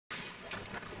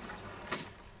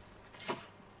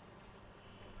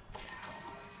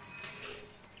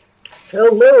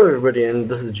Hello everybody, and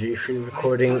this is G3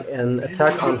 recording an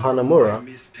attack on Hanamura.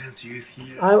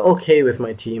 I'm okay with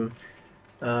my team.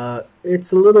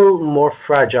 It's a little more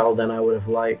fragile than I would have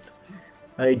liked.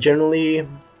 I would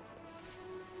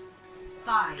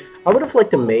have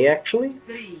liked a Mei actually.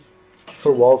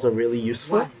 Her walls are really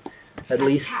useful, at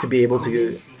least to be able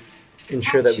to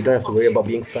ensure that we don't have to worry about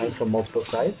being flanked from multiple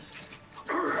sides.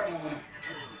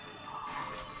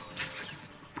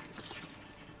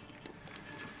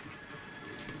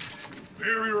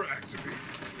 Barrier activated.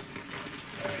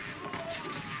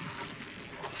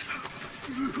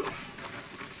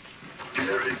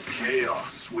 There is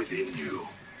chaos within you.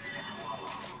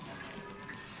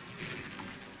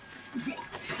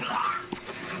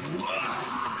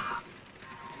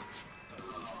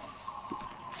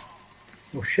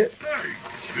 Oh shit. Hey,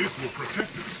 this will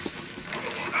protect us.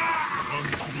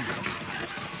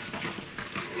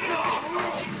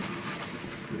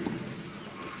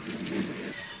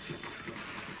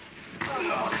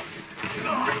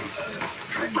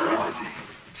 Tranquility.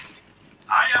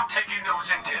 I am taking the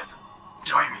initiative.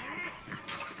 Join me.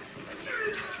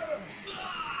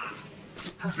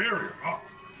 Barrier up.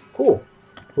 Cool.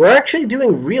 We're actually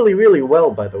doing really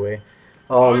well, by the way.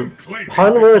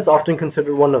 Hanamura is often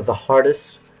considered one of the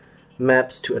hardest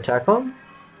maps to attack on,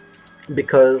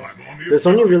 because there's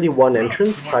only really one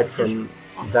entrance aside from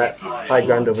that high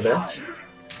ground over there.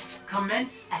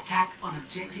 Commence attack on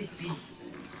objective B.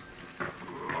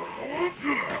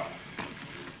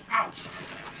 Ouch.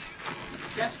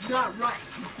 That's not right.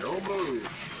 Don't move.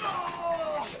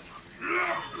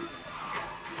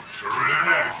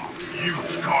 Relax. You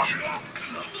caution.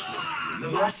 The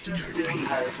Master still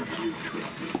has a few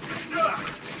tricks.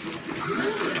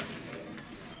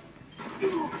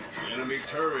 Enemy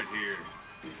turret here.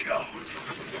 Go.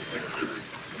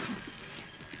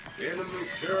 Enemy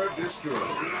turret destroyed.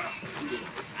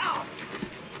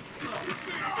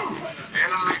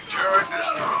 Enemy turret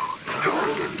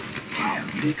destroyed.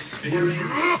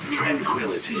 Experience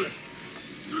tranquility.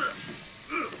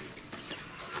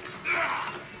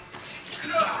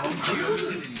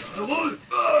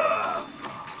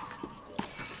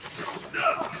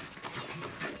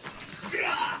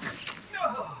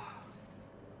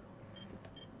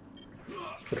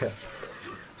 Okay.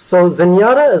 So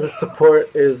Zenyatta as a support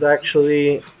is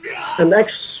actually an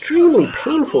extremely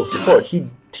painful support.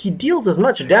 He deals as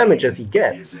much damage as he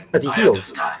gets, as he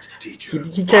heals.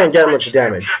 He can't get much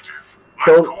damage.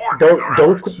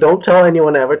 Don't tell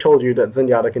anyone I ever told you that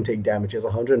Zenyatta can take damage. He has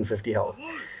 150 health.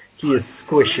 He is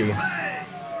squishy.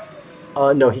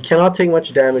 No, he cannot take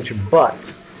much damage,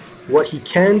 but what he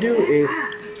can do is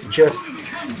just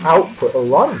output a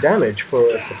lot of damage for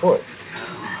a support.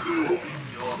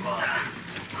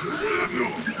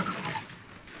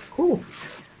 Cool.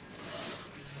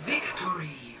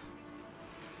 Victory.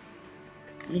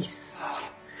 Yes.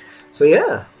 So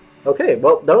yeah. Okay,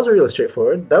 well, that was really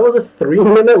straightforward. That was a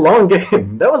 3-minute long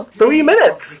game. That was 3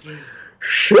 minutes!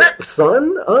 Shit,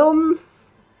 son!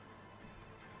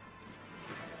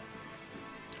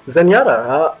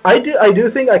 Zenyatta, I do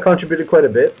think I contributed quite a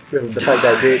bit with the fact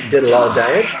that I did a lot of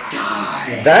damage.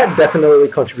 That definitely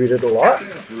contributed a lot.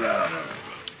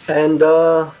 And,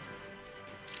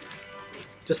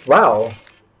 just wow.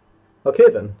 Okay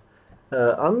then.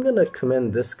 I'm gonna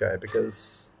commend this guy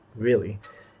because, really.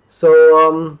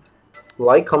 So,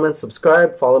 like, comment,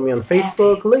 subscribe, follow me on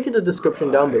Facebook, link in the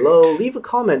description down below, leave a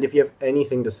comment if you have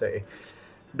anything to say,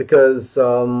 because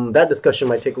that discussion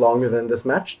might take longer than this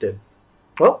match did.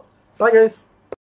 Well, bye guys!